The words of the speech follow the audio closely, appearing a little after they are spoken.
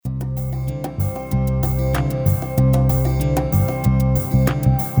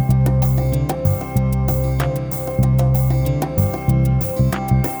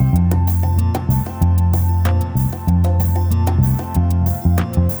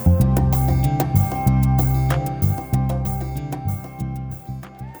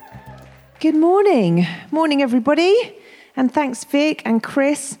Good morning. Morning, everybody. And thanks, Vic and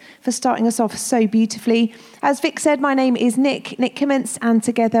Chris, for starting us off so beautifully. As Vic said, my name is Nick Kimmins, and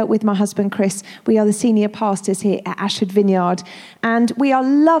together with my husband, Chris, we are the senior pastors here at Ashford Vineyard. And we are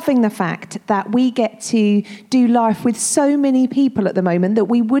loving the fact that we get to do life with so many people at the moment that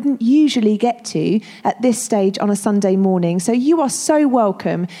we wouldn't usually get to at this stage on a Sunday morning. So you are so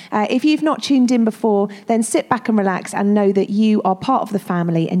welcome. If you've not tuned in before, then sit back and relax and know that you are part of the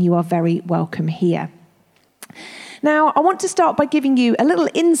family and you are very welcome here. Now, I want to start by giving you a little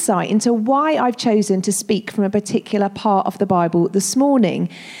insight into why I've chosen to speak from a particular part of the Bible this morning.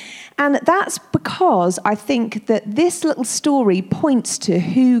 And that's because I think that this little story points to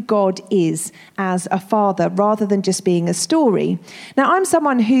who God is as a father, rather than just being a story. Now, I'm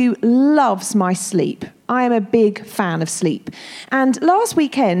someone who loves my sleep. I am a big fan of sleep. And last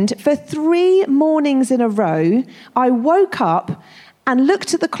weekend, for 3 mornings in a row, I woke up and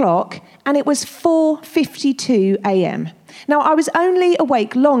looked at the clock, and it was 4:52 a.m. Now, I was only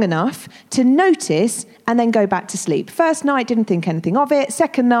awake long enough to notice and then go back to sleep. First night, didn't think anything of it.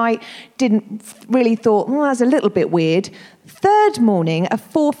 Second night, didn't really thought, that's a little bit weird. Third morning at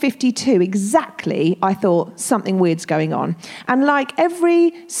 4:52 exactly, I thought something weird's going on. And like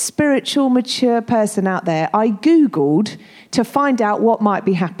every spiritual, mature person out there, I Googled to find out what might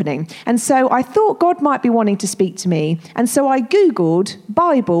be happening. And so I thought God might be wanting to speak to me. And so I Googled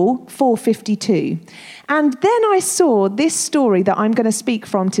Bible 4:52. And then I saw this story that I'm going to speak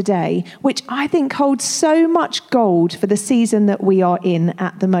from today, which I think holds so much gold for the season that we are in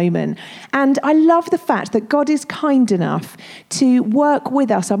at the moment. And I love the fact that God is kind enough to work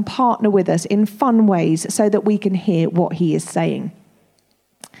with us and partner with us in fun ways so that we can hear what he is saying.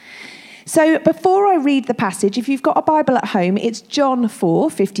 So before I read the passage, if you've got a Bible at home, it's John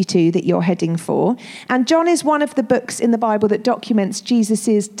 4:52 that you're heading for. And John is one of the books in the Bible that documents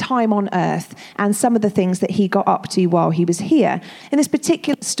Jesus' time on earth and some of the things that he got up to while he was here. In this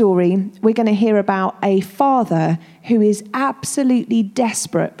particular story, we're going to hear about a father who is absolutely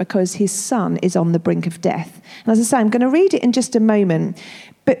desperate because his son is on the brink of death. And as I say, I'm going to read it in just a moment.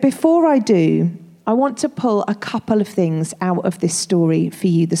 But before I do, I want to pull a couple of things out of this story for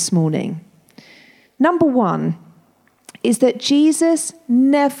you this morning. Number one is that Jesus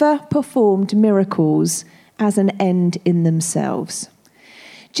never performed miracles as an end in themselves.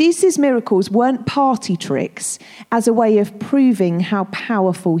 Jesus' miracles weren't party tricks as a way of proving how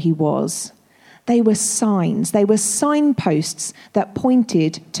powerful he was. They were signs. They were signposts that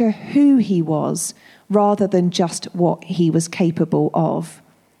pointed to who he was rather than just what he was capable of.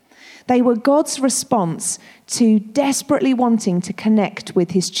 They were God's response to desperately wanting to connect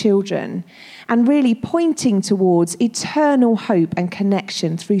with his children and really pointing towards eternal hope and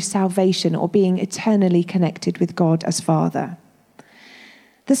connection through salvation or being eternally connected with God as Father.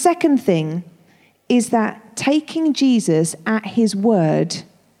 The second thing is that taking Jesus at his word,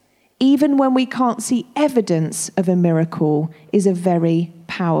 even when we can't see evidence of a miracle, is a very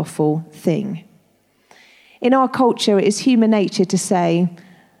powerful thing. In our culture, it is human nature to say,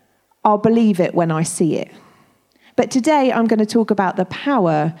 I'll believe it when I see it. But today I'm going to talk about the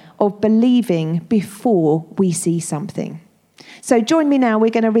power of believing before we see something. So join me now. We're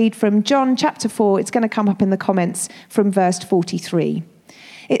going to read from John chapter 4. It's going to come up in the comments from verse 43.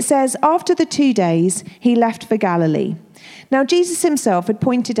 It says, after the 2 days, he left for Galilee. Now Jesus himself had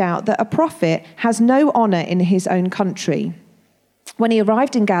pointed out that a prophet has no honor in his own country. When he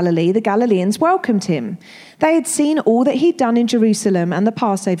arrived in Galilee, the Galileans welcomed him. They had seen all that he'd done in Jerusalem and the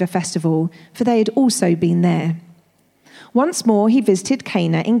Passover festival, for they had also been there. Once more, he visited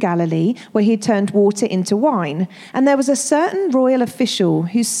Cana in Galilee, where he had turned water into wine, and there was a certain royal official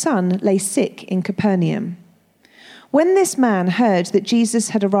whose son lay sick in Capernaum. When this man heard that Jesus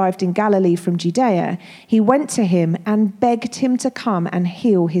had arrived in Galilee from Judea, he went to him and begged him to come and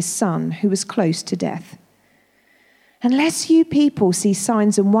heal his son, who was close to death. Unless you people see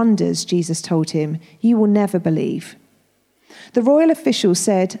signs and wonders, Jesus told him, you will never believe. The royal official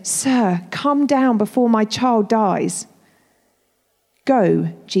said, Sir, come down before my child dies.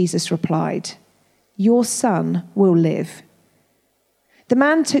 Go, Jesus replied. Your son will live. The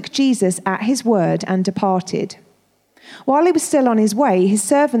man took Jesus at his word and departed. While he was still on his way, his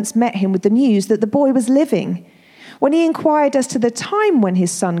servants met him with the news that the boy was living. When he inquired as to the time when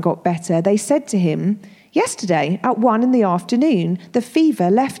his son got better, they said to him, yesterday, at 1 p.m, the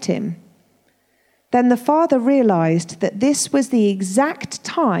fever left him. Then the father realized that this was the exact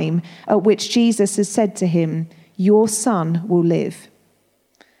time at which Jesus had said to him, your son will live.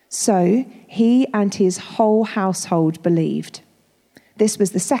 So he and his whole household believed. This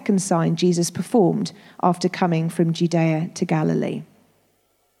was the second sign Jesus performed after coming from Judea to Galilee.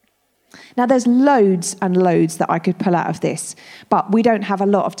 Now, there's loads and loads that I could pull out of this, but we don't have a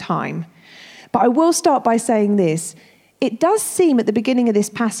lot of time. But I will start by saying this. It does seem at the beginning of this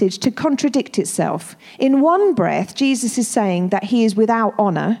passage to contradict itself. In one breath, Jesus is saying that he is without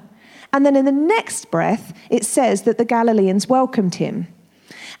honor, and then in the next breath, it says that the Galileans welcomed him.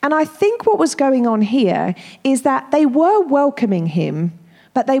 And I think what was going on here is that they were welcoming him,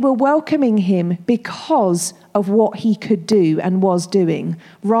 but they were welcoming him because of what he could do and was doing,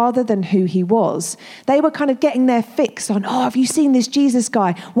 rather than who he was. They were kind of getting their fix on, have you seen this Jesus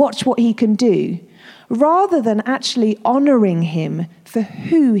guy? Watch what he can do, rather than actually honoring him for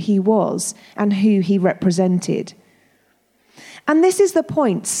who he was and who he represented. And this is the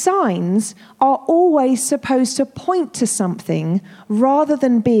point. Signs are always supposed to point to something rather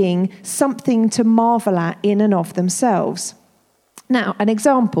than being something to marvel at in and of themselves. Now, an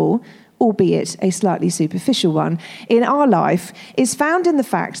example, albeit a slightly superficial one, in our life is found in the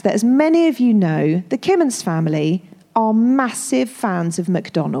fact that, as many of you know, the Kimmins family are massive fans of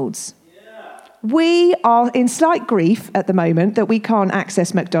McDonald's. We are in slight grief at the moment that we can't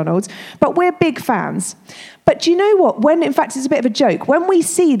access McDonald's, but we're big fans. But do you know what? In fact, it's a bit of a joke. When we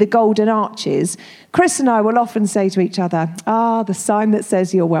see the golden arches, Chris and I will often say to each other, the sign that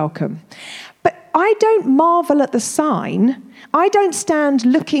says you're welcome. But I don't marvel at the sign. I don't stand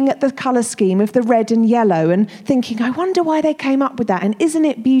looking at the colour scheme of the red and yellow and thinking, I wonder why they came up with that, and isn't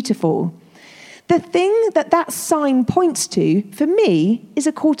it beautiful? The thing that sign points to, for me, is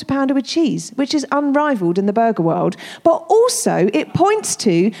a quarter pounder with cheese, which is unrivaled in the burger world. But also, it points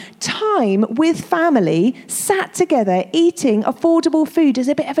to time with family, sat together, eating affordable food as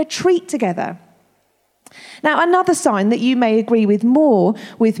a bit of a treat together. Now, another sign that you may agree with more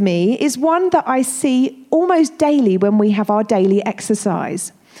with me is one that I see almost daily when we have our daily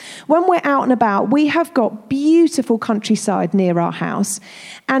exercise. When we're out and about, we have got beautiful countryside near our house,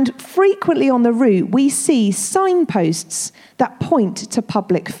 and frequently on the route we see signposts that point to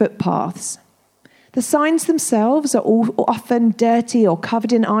public footpaths. The signs themselves are often dirty or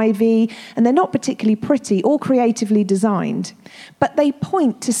covered in ivy, and they're not particularly pretty or creatively designed, but they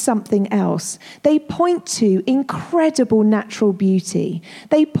point to something else. They point to incredible natural beauty.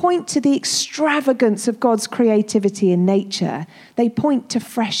 They point to the extravagance of God's creativity in nature. They point to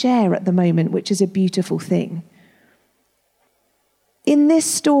fresh air at the moment, which is a beautiful thing. In this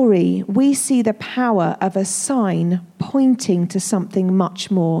story, we see the power of a sign pointing to something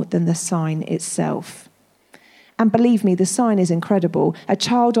much more than the sign itself. And believe me, the sign is incredible. A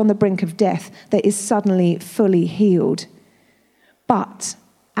child on the brink of death that is suddenly fully healed. But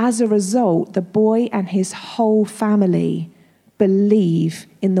as a result, the boy and his whole family believe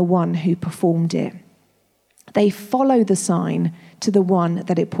in the one who performed it. They follow the sign to the one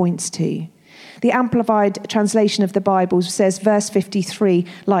that it points to. The Amplified translation of the Bible says, verse 53,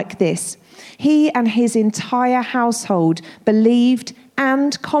 like this: he and his entire household believed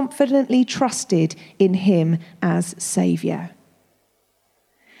and confidently trusted in him as Saviour.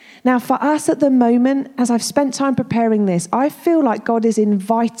 Now, for us at the moment, as I've spent time preparing this, I feel like God is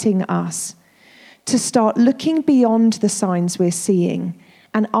inviting us to start looking beyond the signs we're seeing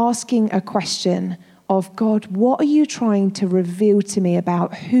and asking a question of, God, what are you trying to reveal to me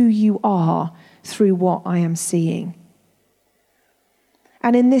about who you are through what I am seeing?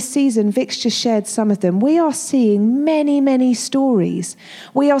 And in this season, Vic's just shared some of them. We are seeing many, many stories.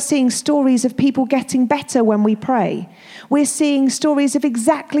 We are seeing stories of people getting better when we pray. We're seeing stories of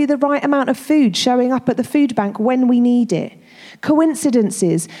exactly the right amount of food showing up at the food bank when we need it.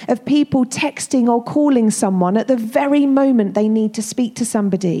 Coincidences of people texting or calling someone at the very moment they need to speak to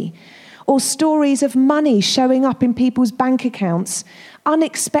somebody. Or stories of money showing up in people's bank accounts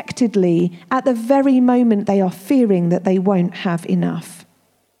unexpectedly at the very moment they are fearing that they won't have enough.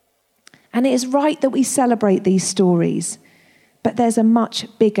 And it is right that we celebrate these stories, but there's a much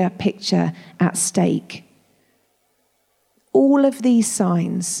bigger picture at stake. All of these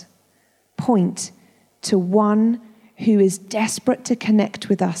signs point to one who is desperate to connect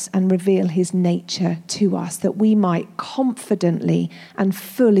with us and reveal his nature to us, that we might confidently and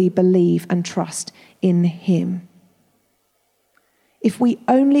fully believe and trust in him. If we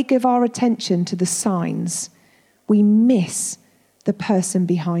only give our attention to the signs, we miss the person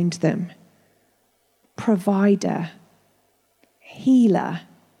behind them. Provider, healer,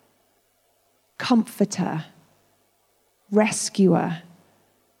 comforter, rescuer.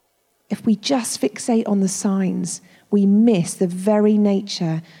 If we just fixate on the signs, we miss the very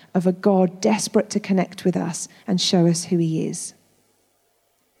nature of a God desperate to connect with us and show us who he is.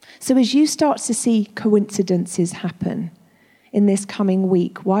 So as you start to see coincidences happen in this coming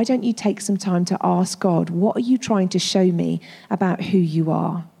week, why don't you take some time to ask God, what are you trying to show me about who you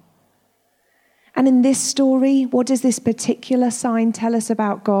are? And in this story, what does this particular sign tell us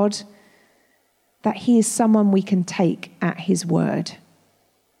about God? That he is someone we can take at his word.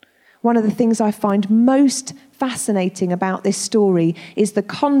 One of the things I find most fascinating about this story is the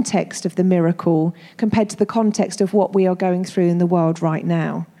context of the miracle compared to the context of what we are going through in the world right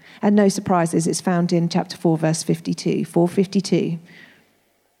now. And no surprises, it's found in chapter 4, verse 52, 4:52.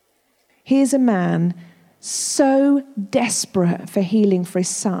 Here's a man so desperate for healing for his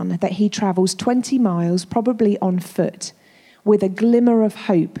son that he travels 20 miles, probably on foot, with a glimmer of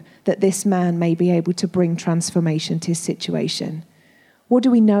hope that this man may be able to bring transformation to his situation. What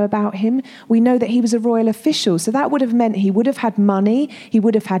do we know about him? We know that he was a royal official, so that would have meant he would have had money, he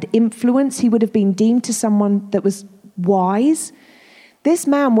would have had influence, he would have been deemed to someone that was wise. This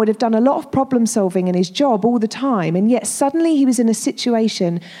man would have done a lot of problem solving in his job all the time, and yet suddenly he was in a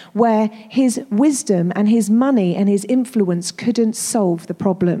situation where his wisdom and his money and his influence couldn't solve the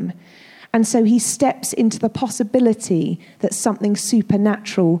problem. And so he steps into the possibility that something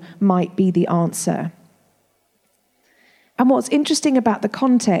supernatural might be the answer. And what's interesting about the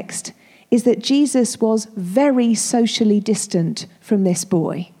context is that Jesus was very socially distant from this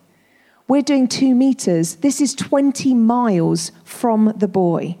boy. We're doing 2 meters. This is 20 miles from the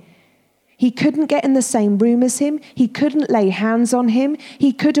boy. He couldn't get in the same room as him. He couldn't lay hands on him.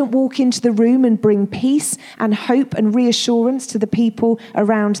 He couldn't walk into the room and bring peace and hope and reassurance to the people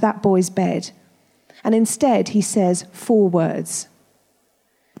around that boy's bed. And instead, he says 4 words.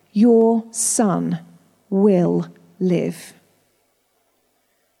 Your son will live.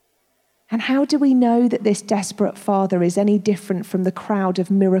 And how do we know that this desperate father is any different from the crowd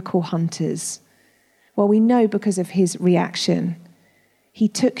of miracle hunters? Well, we know because of his reaction. He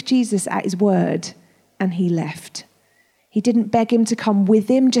took Jesus at his word and he left. He didn't beg him to come with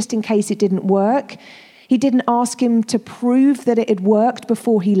him just in case it didn't work. He didn't ask him to prove that it had worked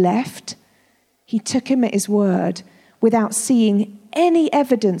before he left. He took him at his word without seeing any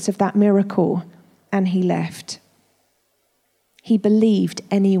evidence of that miracle, and he left. He believed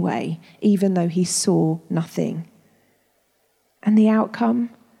anyway, even though he saw nothing. And the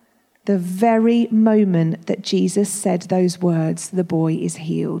outcome? The very moment that Jesus said those words, the boy is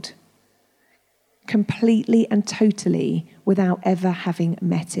healed. Completely and totally without ever having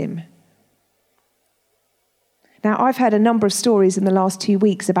met him. Now, I've heard a number of stories in the last 2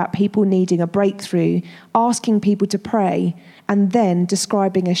 weeks about people needing a breakthrough, asking people to pray, and then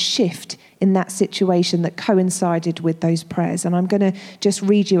describing a shift in that situation that coincided with those prayers. And I'm going to just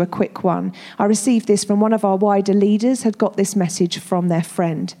read you a quick one. I received this from one of our wider leaders, had got this message from their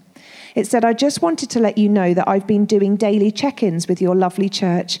friend. It said, I just wanted to let you know that I've been doing daily check-ins with your lovely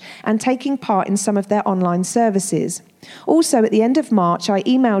church and taking part in some of their online services. Also, at the end of March, I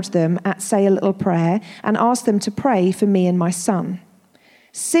emailed them at Say a Little Prayer and asked them to pray for me and my son.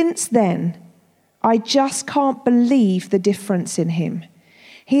 Since then, I just can't believe the difference in him.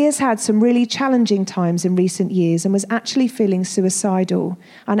 He has had some really challenging times in recent years and was actually feeling suicidal,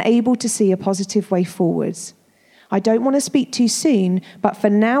 unable to see a positive way forwards. I don't want to speak too soon, but for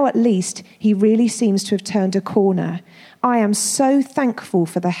now at least, he really seems to have turned a corner. I am so thankful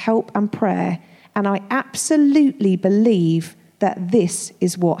for the help and prayer, and I absolutely believe that this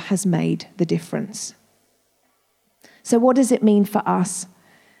is what has made the difference. So what does it mean for us?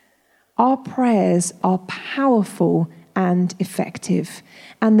 Our prayers are powerful and effective.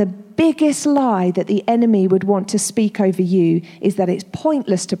 And the biggest lie that the enemy would want to speak over you is that it's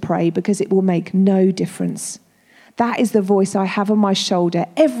pointless to pray because it will make no difference. That is the voice I have on my shoulder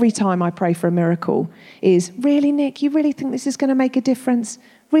every time I pray for a miracle is, really, Nick, you really think this is going to make a difference?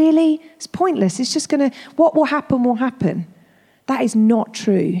 Really? It's pointless. It's just going to, what will happen will happen. That is not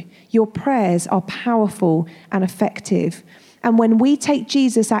true. Your prayers are powerful and effective. And when we take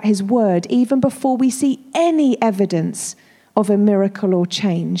Jesus at his word, even before we see any evidence of a miracle or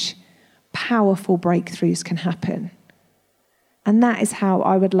change, powerful breakthroughs can happen. And that is how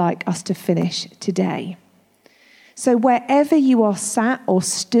I would like us to finish today. So wherever you are sat or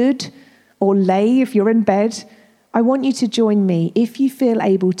stood or lay, if you're in bed, I want you to join me, if you feel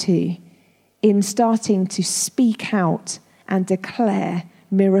able to, in starting to speak out and declare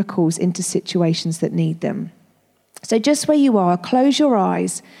miracles into situations that need them. So just where you are, close your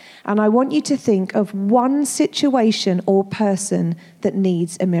eyes, and I want you to think of one situation or person that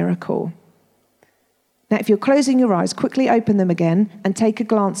needs a miracle. Now, if you're closing your eyes, quickly open them again and take a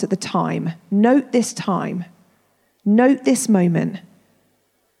glance at the time. Note this time. Note this moment.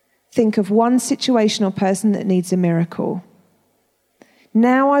 Think of one situation or person that needs a miracle.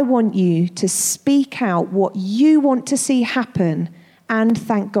 Now I want you to speak out what you want to see happen and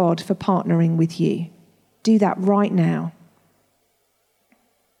thank God for partnering with you. Do that right now.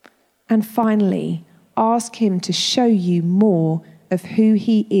 And finally, ask him to show you more of who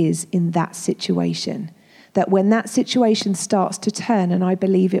he is in that situation. That when that situation starts to turn, and I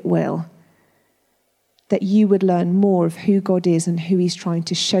believe it will, that you would learn more of who God is and who he's trying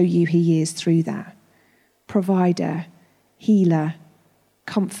to show you he is through that. Provider, healer,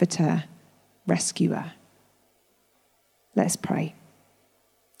 comforter, rescuer. Let's pray.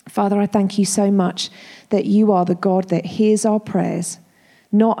 Father, I thank you so much that you are the God that hears our prayers,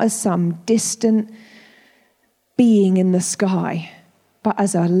 not as some distant being in the sky, but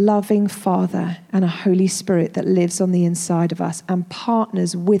as a loving Father and a Holy Spirit that lives on the inside of us and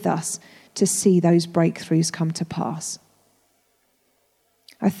partners with us to see those breakthroughs come to pass.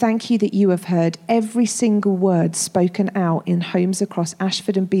 I thank you that you have heard every single word spoken out in homes across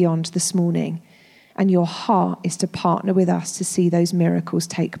Ashford and beyond this morning, and your heart is to partner with us to see those miracles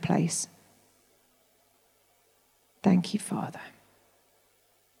take place. Thank you, Father.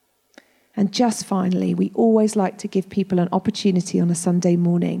 And just finally, we always like to give people an opportunity on a Sunday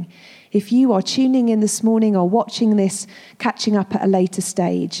morning. If you are tuning in this morning or watching this, catching up at a later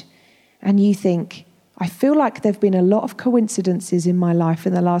stage, and you think, I feel like there have been a lot of coincidences in my life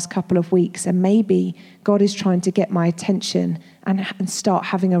in the last couple of weeks, and maybe God is trying to get my attention and start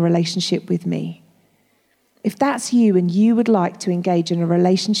having a relationship with me. If that's you and you would like to engage in a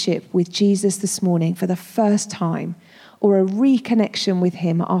relationship with Jesus this morning for the first time, or a reconnection with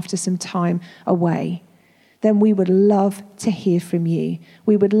him after some time away, then we would love to hear from you.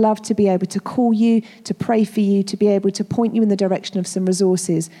 We would love to be able to call you, to pray for you, to be able to point you in the direction of some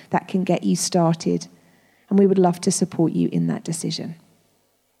resources that can get you started. And we would love to support you in that decision.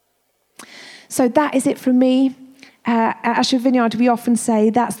 So that is it from me. At Ashford Vineyard, we often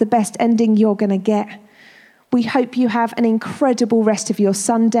say that's the best ending you're going to get. We hope you have an incredible rest of your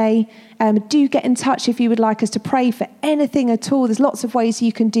Sunday. Do get in touch if you would like us to pray for anything at all. There's lots of ways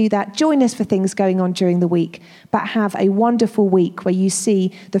you can do that. Join us for things going on during the week. But have a wonderful week where you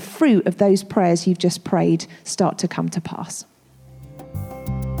see the fruit of those prayers you've just prayed start to come to pass.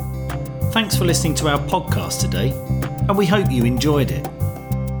 Thanks for listening to our podcast today, and we hope you enjoyed it.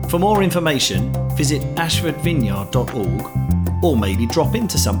 For more information, visit ashfordvineyard.org, or maybe drop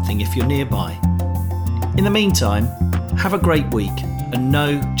into something if you're nearby. In the meantime, have a great week and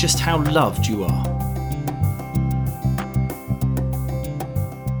know just how loved you are.